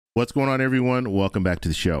What's going on, everyone? Welcome back to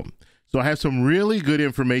the show. So I have some really good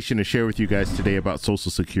information to share with you guys today about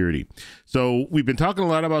Social Security. So we've been talking a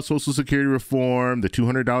lot about Social Security reform, the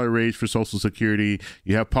 $200 raise for Social Security.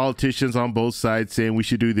 You have politicians on both sides saying we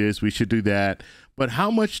should do this, we should do that. But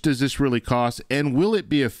how much does this really cost? And will it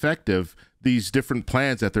be effective, these different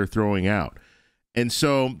plans that they're throwing out? And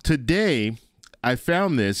so today, I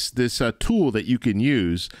found this tool that you can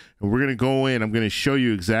use, and we're going to go in. I'm going to show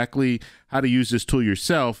you exactly how to use this tool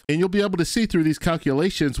yourself, and you'll be able to see through these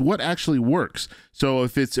calculations what actually works. So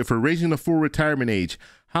if we're raising the full retirement age,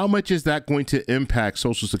 how much is that going to impact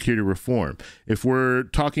Social Security reform? If we're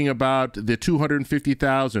talking about the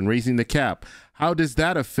 $250,000 raising the cap, how does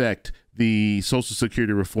that affect the Social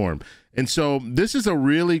Security reform? And so this is a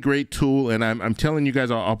really great tool, and I'm telling you guys,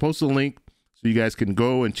 I'll post a link so you guys can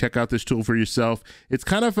go and check out this tool for yourself. It's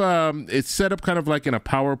kind of it's set up kind of like in a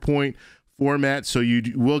PowerPoint format, so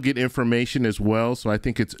you will get information as well. So I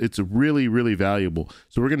think it's really, really valuable.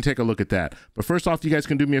 So we're going to take a look at that. But first off, you guys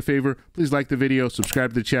can do me a favor. Please like the video,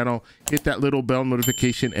 subscribe to the channel, hit that little bell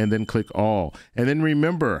notification, and then click all. And then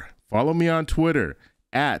remember, follow me on Twitter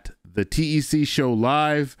at the TEC Show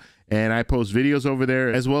Live. And I post videos over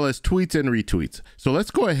there as well as tweets and retweets. So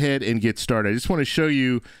let's go ahead and get started. I just want to show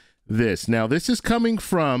you this. Now, this is coming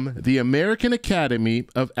from the American Academy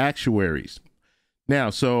of Actuaries. Now,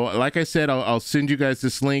 so like I said, I'll send you guys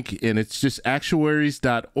this link, and it's just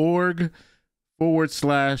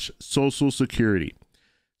actuaries.org/Social Security.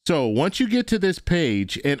 So once you get to this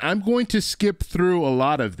page, and I'm going to skip through a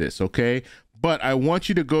lot of this, okay? But I want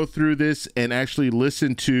you to go through this and actually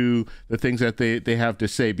listen to the things that they have to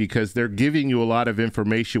say, because they're giving you a lot of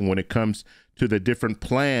information when it comes to the different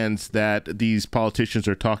plans that these politicians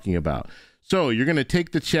are talking about. So you're going to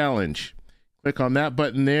take the challenge, click on that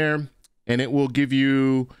button there, and it will give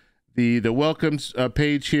you the welcomes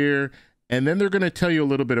page here. And then they're going to tell you a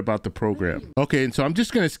little bit about the program. Okay, and so I'm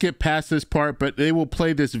just going to skip past this part, but they will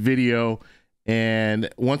play this video. And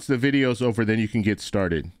once the video's over, then you can get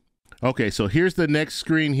started. Okay, so here's the next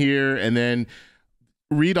screen here, and then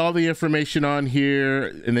read all the information on here,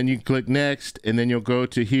 and then you click next, and then you'll go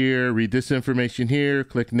to here, read this information here,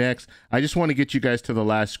 click next. I just want to get you guys to the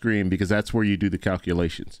last screen because that's where you do the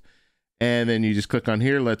calculations. And then you just click on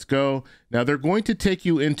here, let's go. Now they're going to take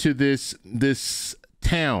you into this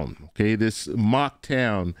town, okay, this mock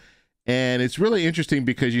town. And it's really interesting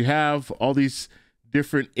because you have all these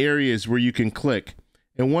different areas where you can click.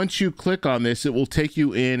 And once you click on this, it will take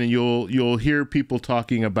you in, and you'll hear people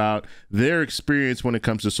talking about their experience when it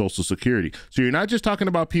comes to Social Security. So you're not just talking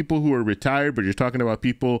about people who are retired, but you're talking about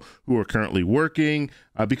people who are currently working,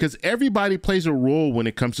 because everybody plays a role when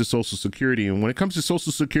it comes to Social Security. And when it comes to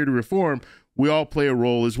Social Security reform, we all play a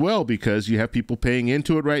role as well, because you have people paying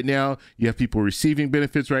into it right now. You have people receiving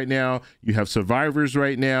benefits right now. You have survivors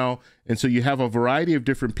right now. And so you have a variety of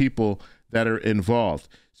different people that are involved.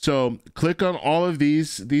 So click on all of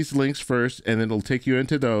these links first, and then it'll take you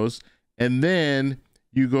into those. And then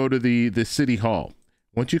you go to the city hall.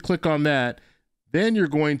 Once you click on that, then you're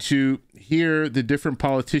going to hear the different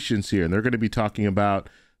politicians here, and they're going to be talking about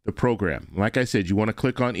the program. Like I said, you want to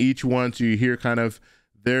click on each one so you hear kind of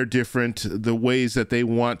the ways that they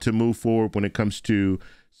want to move forward when it comes to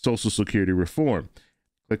Social Security reform.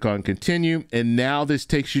 Click on continue, and now this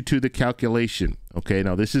takes you to the calculation. Okay,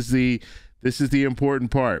 now this is the important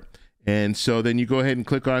part. And so then you go ahead and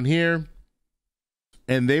click on here,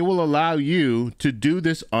 and they will allow you to do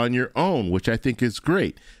this on your own, which I think is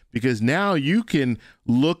great, because now you can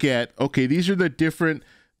look at, okay, these are the different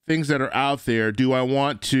things that are out there. Do I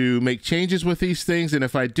want to make changes with these things? And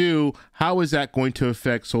if I do, how is that going to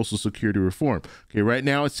affect Social Security reform? Okay, right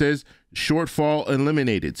now it says shortfall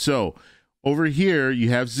eliminated. So over here, you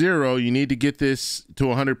have 0. You need to get this to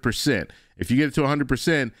 100%. If you get it to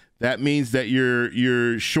 100%, that means that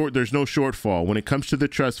you're short. There's no shortfall when it comes to the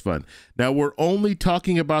trust fund. Now, we're only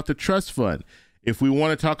talking about the trust fund. If we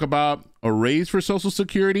want to talk about a raise for Social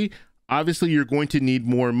Security, obviously you're going to need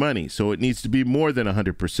more money. So it needs to be more than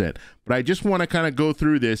 100%. But I just want to kind of go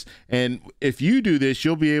through this. And if you do this,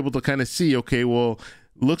 you'll be able to kind of see, okay, well,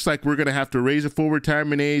 looks like we're going to have to raise a full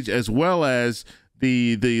retirement age, as well as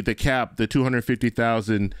the cap, the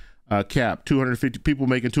 250,000 cap. 250 people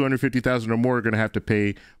making 250,000 or more are going to have to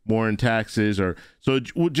pay more in taxes. So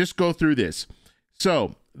we'll just go through this.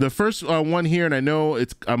 So the first one here, and I know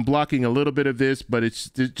I'm blocking a little bit of this, but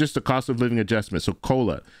it's just a cost of living adjustment. So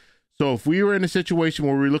COLA. So if we were in a situation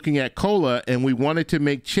where we're looking at COLA and we wanted to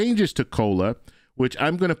make changes to COLA, which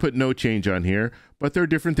I'm going to put no change on here, but there are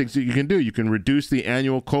different things that you can do. You can reduce the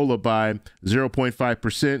annual COLA by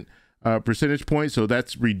 0.5% percentage point. So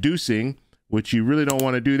that's reducing, which you really don't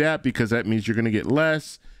want to do that, because that means you're going to get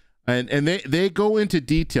less. and they go into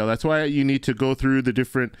detail. That's why you need to go through the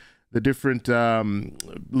different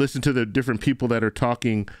listen to the different people that are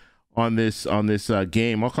talking on this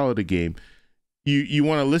game. I'll call it a game. You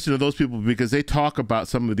want to listen to those people because they talk about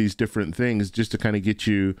some of these different things just to kind of get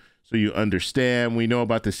you so you understand. We know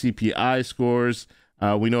about the CPI scores.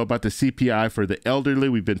 We know about the CPI for the elderly.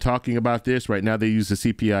 We've been talking about this. Right now they use the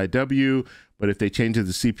CPIW, but if they change it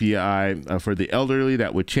to CPI for the elderly,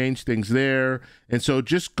 that would change things there. And so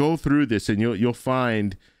just go through this and you'll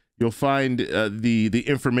find the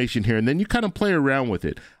information here, and then you kind of play around with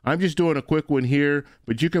it. I'm just doing a quick one here,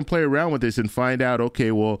 but you can play around with this and find out,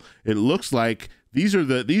 okay, well, it looks like these are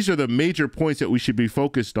the major points that we should be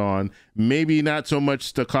focused on. Maybe not so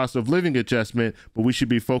much the cost of living adjustment, but we should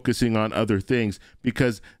be focusing on other things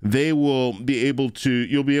because you'll be able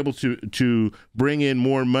to bring in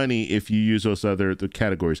more money if you use those other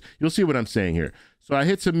categories. You'll see what I'm saying here. So I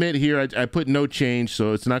hit submit here. I put no change,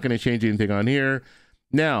 so it's not going to change anything on here.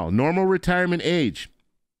 Now, normal retirement age.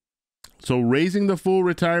 So raising the full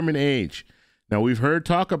retirement age. Now, we've heard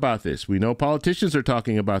talk about this. We know politicians are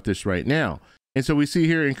talking about this right now. And so we see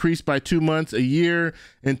here increased by 2 months a year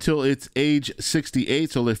until it's age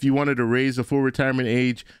 68. So if you wanted to raise the full retirement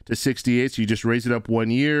age to 68, so you just raise it up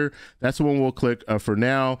 1 year. That's the one we'll click for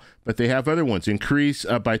now. But they have other ones. Increase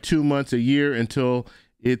by 2 months a year until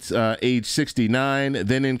it's age 69,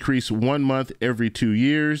 then increase 1 month every 2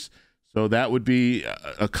 years. So that would be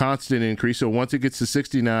a constant increase. So once it gets to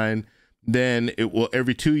 69, then it will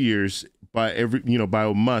every 2 years by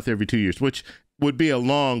a month every 2 years, which would be a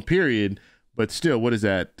long period. But still, what is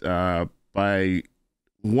that? By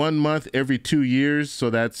 1 month every 2 years. So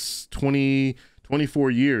that's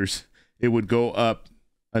 24 years. It would go up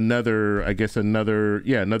another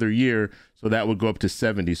year. So that would go up to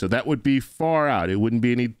 70. So that would be far out. It wouldn't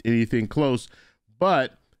be anything close.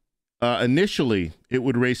 But initially, it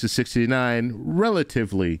would raise to 69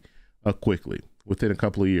 relatively quickly within a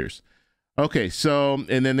couple of years. Okay, so,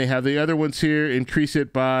 and then they have the other ones here, increase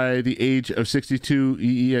it by the age of 62.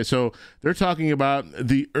 Yeah, so they're talking about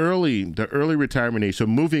the early retirement age. So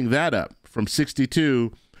moving that up from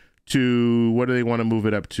 62 to, what do they want to move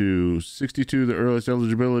it up to? 62, the earliest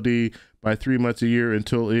eligibility by 3 months a year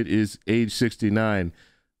until it is age 69.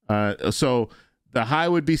 So the high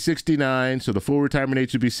would be 69. So the full retirement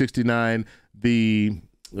age would be 69. The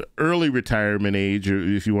early retirement age, or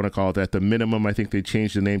if you want to call it that, the minimum, I think they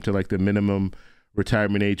changed the name to like the minimum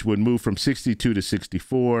retirement age, would move from 62 to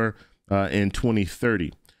 64 in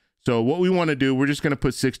 2030. So what we want to do, we're just going to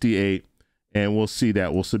put 68 and we'll see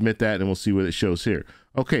that. We'll submit that and we'll see what it shows here.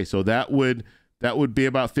 Okay, so that would be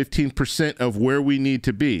about 15% of where we need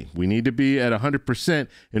to be. We need to be at 100%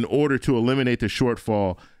 in order to eliminate the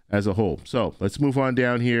shortfall as a whole. So let's move on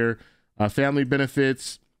down here. Family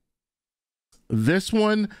benefits. This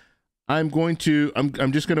one, I'm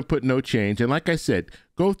just going to put no change. And like I said,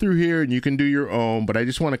 go through here and you can do your own, but I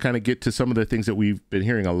just want to kind of get to some of the things that we've been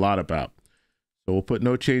hearing a lot about. So we'll put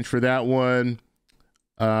no change for that one.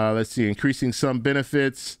 Let's see, increasing some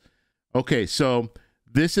benefits. Okay, so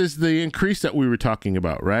this is the increase that we were talking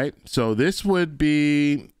about, right? So this would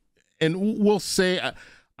be, and we'll say,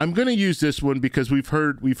 I'm going to use this one because we've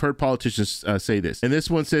heard politicians say this. And this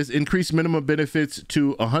one says increase minimum benefits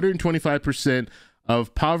to 125%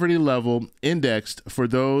 of poverty level indexed for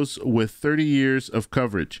those with 30 years of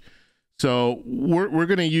coverage. So we're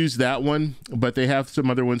going to use that one, but they have some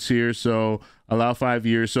other ones here. So allow 5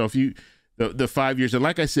 years. So if you the 5 years, and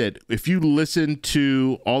like I said, if you listen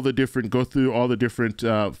to go through all the different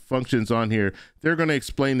functions on here, they're going to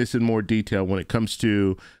explain this in more detail when it comes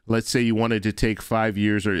to, let's say you wanted to take 5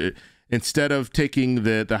 years, or instead of taking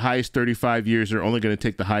the highest 35 years, they're only going to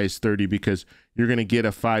take the highest 30 because you're going to get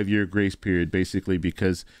a 5-year grace period, basically,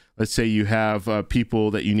 because let's say you have people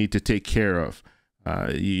that you need to take care of.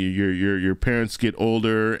 Your parents get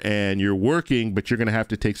older and you're working, but you're going to have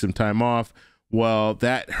to take some time off. Well,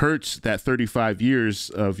 that hurts that 35 years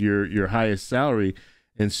of your highest salary.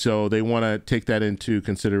 And so they want to take that into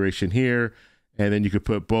consideration here. And then you could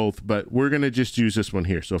put both, but we're going to just use this one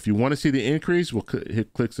here. So if you want to see the increase, we'll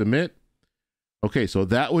click submit. Okay, so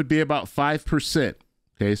that would be about 5%.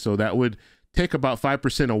 Okay, so that would take about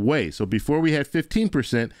 5% away. So before we had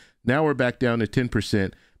 15%, now we're back down to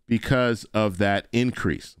 10% because of that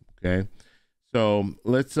increase. Okay, so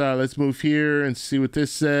let's move here and see what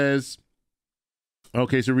this says.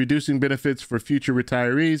 Okay, so reducing benefits for future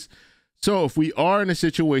retirees. So if we are in a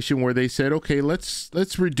situation where they said, okay, let's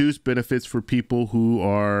reduce benefits for people who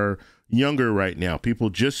are younger right now, people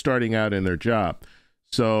just starting out in their job.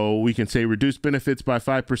 So we can say reduce benefits by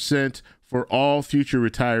 5% for all future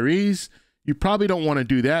retirees. you probably don't want to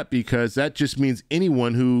do that because that just means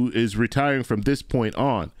anyone who is retiring from this point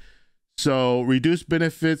on. So reduce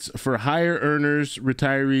benefits for higher earners,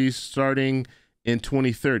 retirees starting in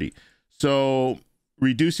 2030. So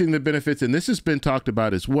reducing the benefits, and this has been talked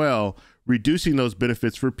about as well, reducing those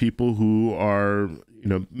benefits for people who are,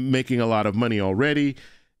 making a lot of money already.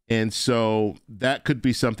 And so that could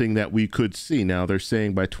be something that we could see. Now they're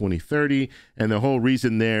saying by 2030, and the whole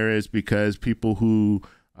reason there is because people who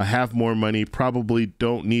have more money probably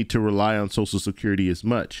don't need to rely on Social Security as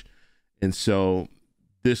much. And so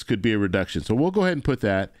this could be a reduction. So we'll go ahead and put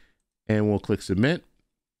that, and we'll click submit.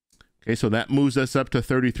 Okay, so that moves us up to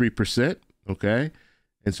 33%. Okay,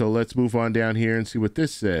 and so let's move on down here and see what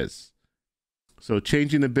this says. So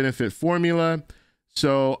changing the benefit formula.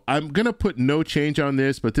 So I'm going to put no change on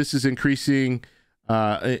this, but this is increase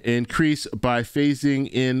by phasing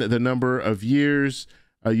in the number of years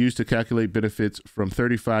used to calculate benefits from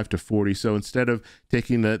 35 to 40. So instead of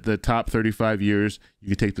taking the top 35 years,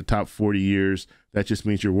 you can take the top 40 years. That just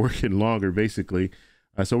means you're working longer, basically.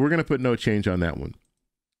 So we're going to put no change on that one.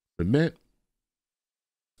 Submit.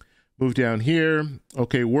 Move down here.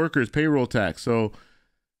 Okay, workers, payroll tax. So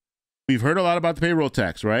we've heard a lot about the payroll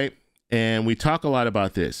tax, right? And we talk a lot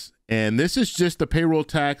about this. And this is just the payroll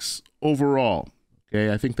tax overall.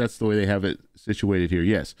 Okay, I think that's the way they have it situated here.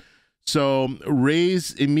 Yes. So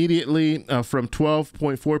raise immediately from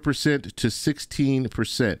 12.4% to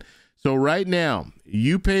 16%. So right now,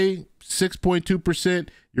 you pay 6.2%,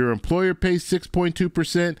 your employer pays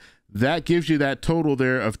 6.2%. That gives you that total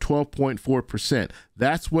there of 12.4%.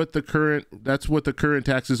 That's what the current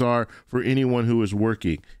taxes are for anyone who is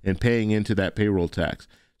working and paying into that payroll tax.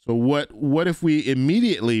 So what if we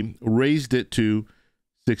immediately raised it to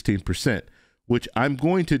 16%, which I'm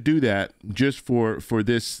going to do that just for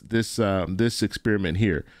this experiment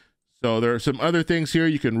here. So there are some other things here.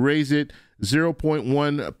 You can raise it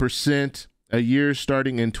 0.1% a year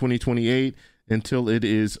starting in 2028 until it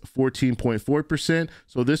is 14.4%.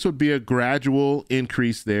 So this would be a gradual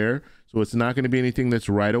increase there. So it's not going to be anything that's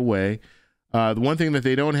right away. The one thing that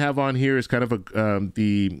they don't have on here is kind of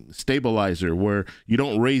the stabilizer, where you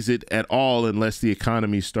don't raise it at all unless the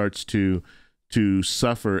economy starts to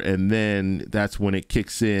suffer, and then that's when it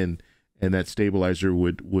kicks in, and that stabilizer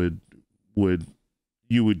you would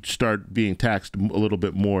start being taxed a little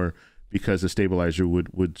bit more because the stabilizer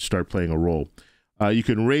would start playing a role. You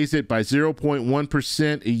can raise it by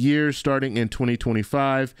 0.1% a year starting in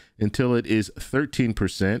 2025 until it is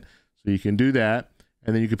 13%. So you can do that.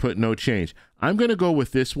 And then you can put no change. I'm going to go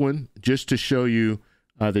with this one just to show you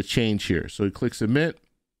the change here. So you click submit.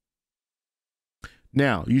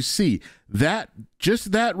 Now you see that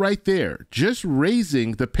just that right there, just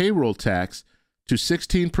raising the payroll tax to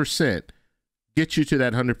 16% gets you to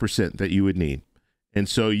that 100% that you would need. And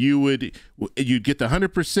so you'd get the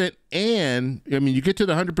 100%, and you get to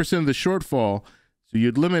the 100% of the shortfall. So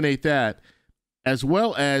you'd eliminate that, as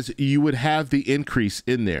well as you would have the increase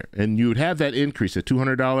in there, and you would have that increase, a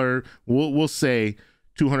 $200, we'll say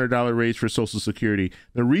 $200 raise for Social Security.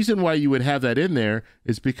 The reason why you would have that in there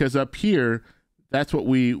is because up here, that's what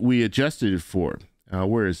we adjusted it for.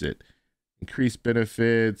 Where is it? Increased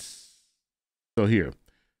benefits. So here.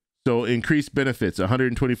 So increased benefits,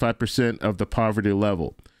 125% of the poverty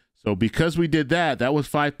level. So because we did that, that was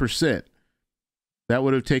 5%. That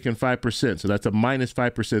would have taken 5%. So that's a minus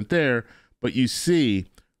 5% there. But you see,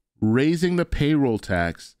 raising the payroll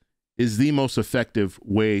tax is the most effective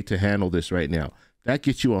way to handle this right now. That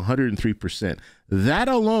gets you 103%. That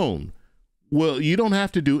alone, well, you don't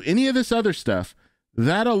have to do any of this other stuff.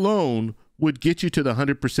 That alone would get you to the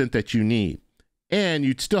 100% that you need. And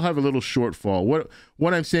you'd still have a little shortfall.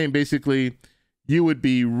 What I'm saying, basically, you would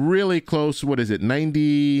be really close. What is it?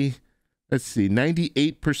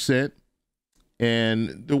 98%.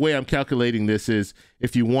 And the way I'm calculating this is,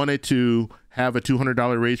 if you wanted to have a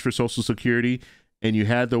 $200 raise for Social Security and you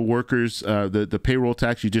had the workers, the payroll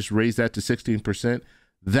tax, you just raise that to 16%,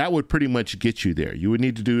 that would pretty much get you there. You would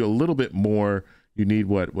need to do a little bit more. You need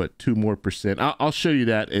what 2% more. I'll show you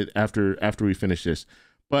that after we finish this.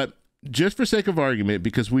 But just for sake of argument,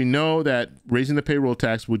 because we know that raising the payroll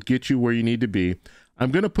tax would get you where you need to be, I'm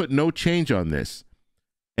going to put no change on this.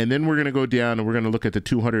 And then we're going to go down and we're going to look at the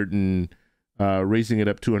 200 and raising it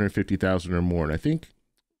up 250,000 or more. And I think,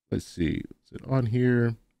 let's see, is it on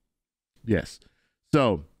here? Yes.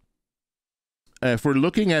 So if we're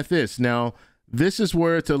looking at this now, this is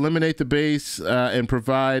where to eliminate the base and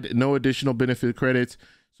provide no additional benefit credits.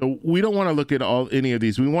 So we don't want to look at any of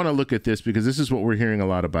these. We want to look at this because this is what we're hearing a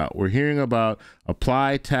lot about. We're hearing about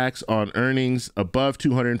apply tax on earnings above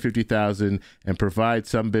 250,000 and provide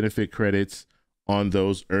some benefit credits on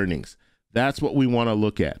those earnings. That's what we want to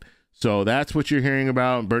look at. So that's what you're hearing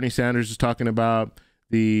about. Bernie Sanders is talking about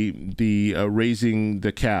the raising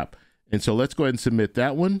the cap. And so let's go ahead and submit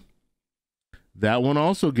that one. That one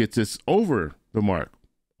also gets us over the mark,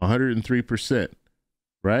 103%,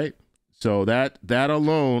 right? So that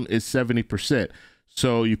alone is 70%.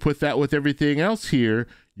 So you put that with everything else here,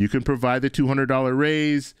 you can provide the $200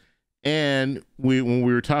 raise. And when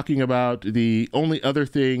we were talking about the only other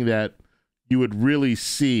thing that you would really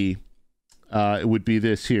see, it would be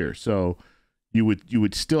this here. So you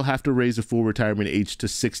would still have to raise the full retirement age to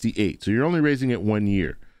 68. So you're only raising it 1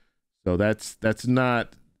 year. So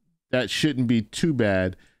that shouldn't be too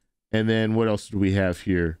bad. And then what else do we have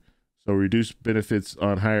here? So reduce benefits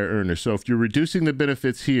on higher earners. So if you're reducing the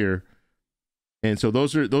benefits here, and so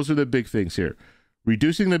those are the big things here.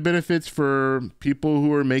 Reducing the benefits for people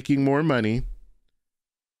who are making more money,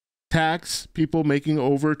 tax people making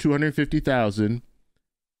over $250,000,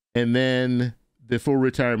 and then the full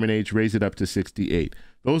retirement age, raise it up to 68.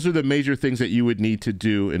 Those are the major things that you would need to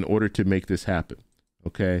do in order to make this happen.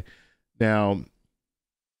 Okay. Now,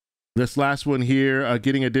 this last one here,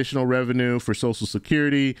 getting additional revenue for Social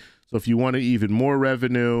Security. So if you want even more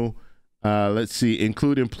revenue, let's see,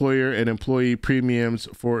 include employer and employee premiums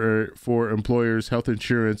for employers' health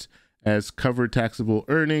insurance as covered taxable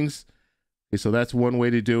earnings. Okay, so that's one way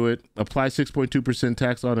to do it. Apply 6.2%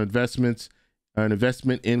 tax on investments, on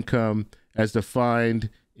investment income as defined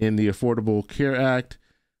in the Affordable Care Act.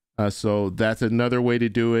 So that's another way to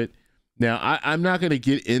do it. Now, I'm not going to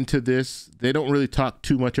get into this. They don't really talk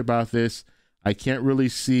too much about this. I can't really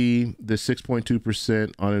see the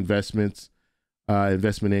 6.2% on investments,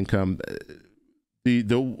 investment income.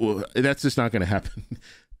 That's just not going to happen.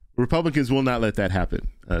 Republicans will not let that happen.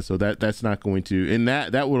 So that's not going to, and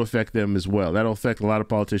that will affect them as well. That'll affect a lot of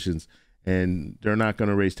politicians, and they're not going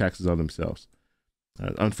to raise taxes on themselves.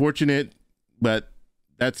 Unfortunate, but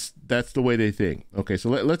that's the way they think. Okay, so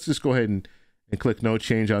let's just go ahead and click no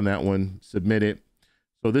change on that one, submit it.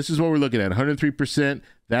 So this is what we're looking at, 103%.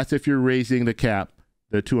 That's if you're raising the cap,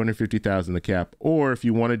 the $250,000, the cap. Or if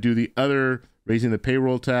you want to do the other, raising the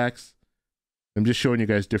payroll tax. I'm just showing you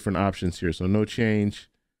guys different options here. So no change.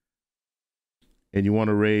 And you want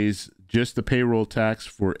to raise just the payroll tax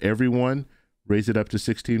for everyone, raise it up to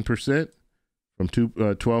 16%, from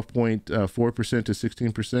 12.4% to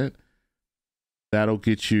 16%. That'll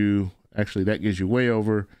get you, actually that gives you way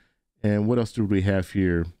over. And what else do we have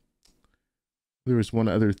here? There was one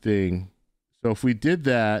other thing. So if we did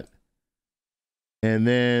that, and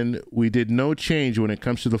then we did no change when it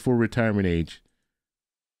comes to the full retirement age,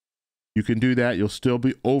 you can do that. You'll still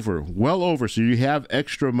be over, well over. So you have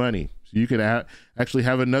extra money. So you can actually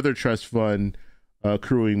have another trust fund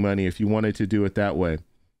accruing money if you wanted to do it that way.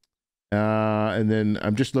 And then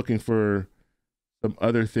I'm just looking for some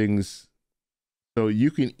other things. So you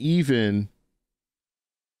can even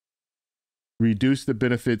reduce the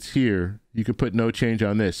benefits here. You could put no change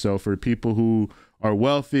on this. So for people who are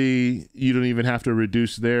wealthy, you don't even have to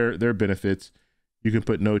reduce their benefits. You can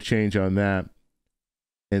put no change on that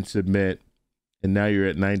and submit. And now you're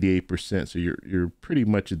at 98%. So you're pretty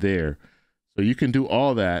much there. So you can do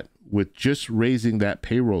all that with just raising that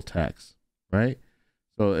payroll tax, right?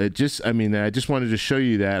 So I just wanted to show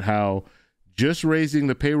you that, how just raising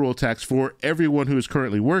the payroll tax for everyone who is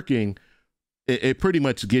currently working, it pretty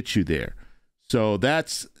much gets you there. So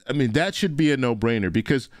that should be a no-brainer,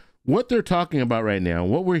 because what they're talking about right now,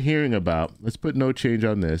 what we're hearing about, let's put no change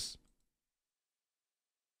on this.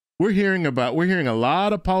 We're hearing a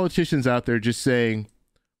lot of politicians out there just saying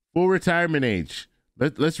full retirement age.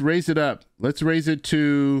 Let's raise it up. Let's raise it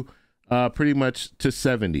to pretty much to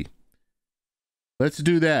 70. Let's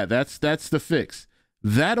do that. That's the fix.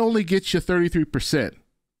 That only gets you 33%.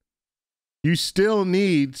 You still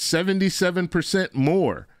need 77%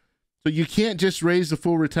 more. So you can't just raise the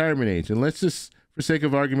full retirement age. And let's just, for sake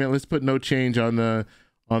of argument, let's put no change on the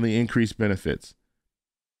increased benefits.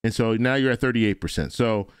 And so now you're at 38%.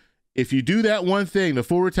 So if you do that one thing, the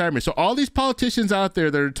full retirement. So all these politicians out there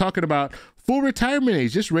that are talking about full retirement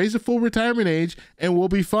age, just raise the full retirement age and we'll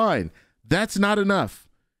be fine. That's not enough.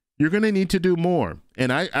 You're going to need to do more.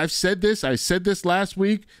 And I've said this. I said this last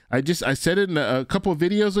week. I said it in a couple of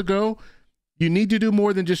videos ago. You need to do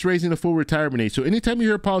more than just raising the full retirement age. So anytime you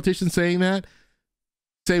hear a politician saying that,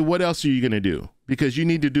 say, what else are you going to do? Because you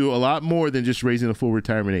need to do a lot more than just raising the full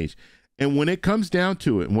retirement age. And when it comes down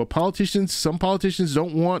to it, and some politicians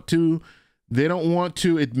don't want to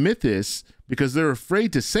admit this because they're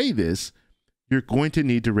afraid to say this, you're going to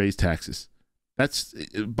need to raise taxes. That's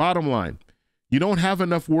bottom line. You don't have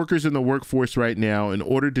enough workers in the workforce right now in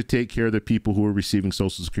order to take care of the people who are receiving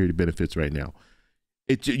Social Security benefits right now.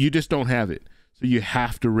 You just don't have it. So you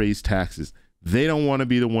have to raise taxes. They don't want to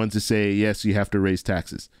be the ones to say, yes, you have to raise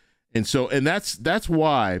taxes. And so, and that's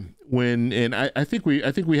why when, and I think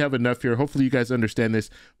we have enough here. Hopefully you guys understand this.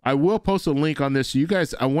 I will post a link on this. So you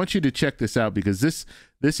guys, I want you to check this out, because this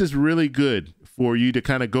is really good for you to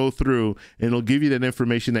kind of go through, and it'll give you that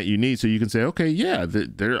information that you need. So you can say, okay, yeah,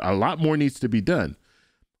 there a lot more needs to be done.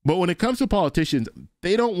 But when it comes to politicians,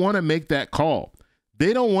 they don't want to make that call.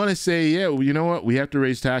 They don't want to say, yeah, well, you know what, we have to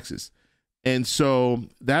raise taxes. And so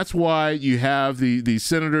that's why you have the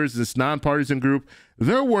senators, this nonpartisan group.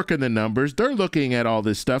 They're working the numbers. They're looking at all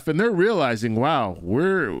this stuff, and they're realizing, wow,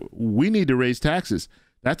 we need to raise taxes.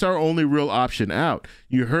 That's our only real option out.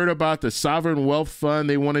 You heard about the sovereign wealth fund.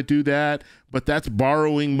 They want to do that, but that's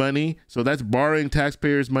borrowing money. So that's borrowing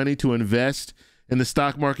taxpayers' money to invest in the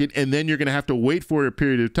stock market. And then you're going to have to wait for a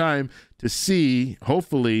period of time to see,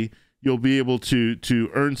 hopefully, you'll be able to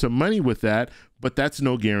earn some money with that, but that's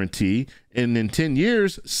no guarantee. And in 10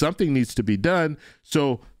 years, something needs to be done.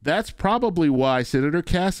 So that's probably why Senator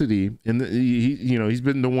Cassidy, and he's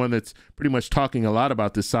been the one that's pretty much talking a lot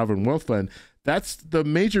about this sovereign wealth fund. That's the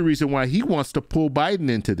major reason why he wants to pull Biden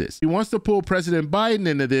into this. He wants to pull President Biden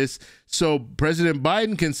into this so President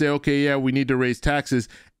Biden can say, okay, yeah, we need to raise taxes.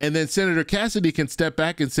 And then Senator Cassidy can step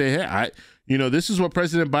back and say, hey, this is what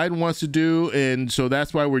President Biden wants to do, and so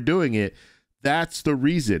that's why we're doing it. That's the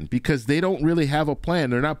reason, because they don't really have a plan.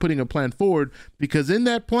 They're not putting a plan forward, because in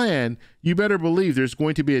that plan, you better believe there's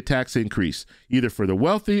going to be a tax increase, either for the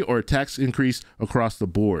wealthy or a tax increase across the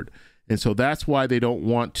board. And so that's why they don't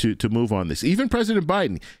want to move on this. Even President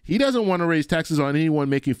Biden, he doesn't want to raise taxes on anyone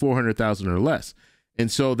making $400,000 or less. And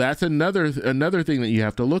so that's another thing that you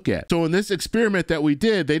have to look at. So in this experiment that we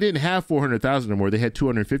did, they didn't have 400,000 or more. They had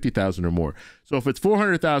 250,000 or more. So if it's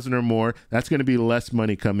 400,000 or more, that's going to be less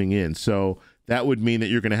money coming in. So that would mean that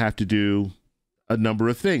you're going to have to do a number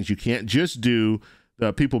of things. You can't just do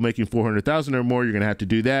the people making 400,000 or more. You're going to have to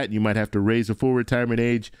do that. You might have to raise the full retirement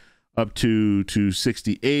age up to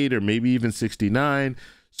 68 or maybe even 69.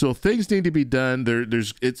 So things need to be done. There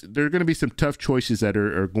are going to be some tough choices that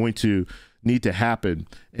are going to need to happen.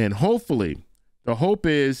 And hopefully, the hope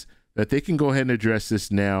is that they can go ahead and address this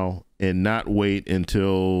now and not wait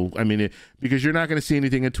until, because you're not going to see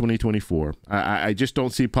anything in 2024. I just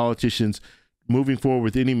don't see politicians moving forward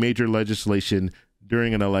with any major legislation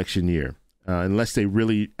during an election year, unless they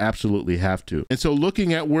really absolutely have to. And so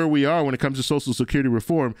looking at where we are when it comes to Social Security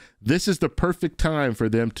reform, this is the perfect time for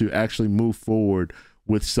them to actually move forward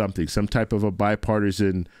with something, some type of a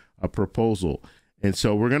bipartisan proposal. And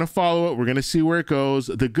so we're going to follow it. We're going to see where it goes.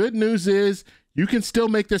 The good news is you can still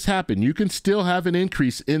make this happen. You can still have an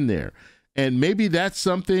increase in there. And maybe that's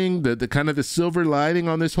something that the kind of the silver lining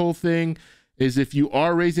on this whole thing is, if you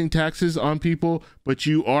are raising taxes on people, but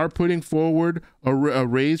you are putting forward a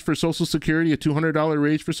raise for Social Security, a $200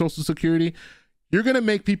 raise for Social Security, you're going to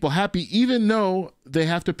make people happy, even though they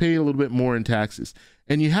have to pay a little bit more in taxes.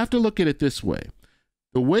 And you have to look at it this way.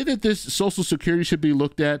 The way that this Social Security should be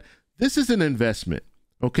looked at, this is an investment,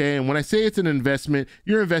 okay? And when I say it's an investment,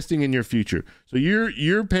 you're investing in your future. So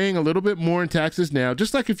you're paying a little bit more in taxes now,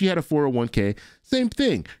 just like if you had a 401k, same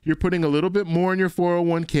thing. You're putting a little bit more in your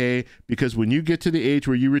 401k, because when you get to the age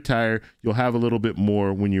where you retire, you'll have a little bit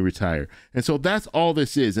more when you retire. And so that's all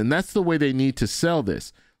this is, and that's the way they need to sell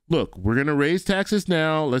this. Look, we're going to raise taxes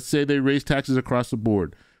now. Let's say they raise taxes across the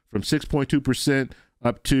board from 6.2%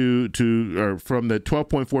 up or from the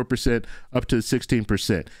 12.4% up to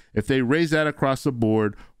 16%. If they raise that across the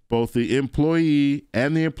board, both the employee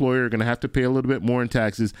and the employer are going to have to pay a little bit more in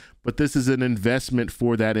taxes, but this is an investment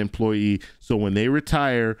for that employee. So when they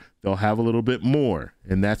retire, they'll have a little bit more.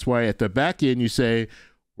 And that's why at the back end, you say,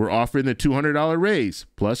 we're offering the $200 raise,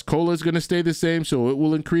 plus COLA is going to stay the same, so it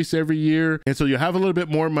will increase every year. And so you'll have a little bit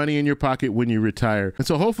more money in your pocket when you retire. And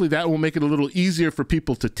so hopefully that will make it a little easier for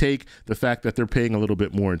people to take the fact that they're paying a little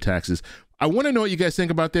bit more in taxes. I want to know what you guys think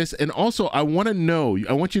about this. And also, I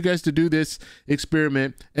want you guys to do this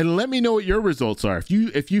experiment and let me know what your results are.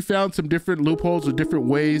 If you found some different loopholes or different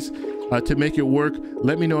ways to make it work,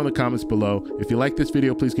 let me know in the comments below. If you like this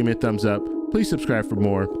video, please give me a thumbs up. Please subscribe for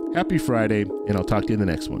more. Happy Friday, and I'll talk to you in the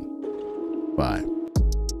next one. Bye.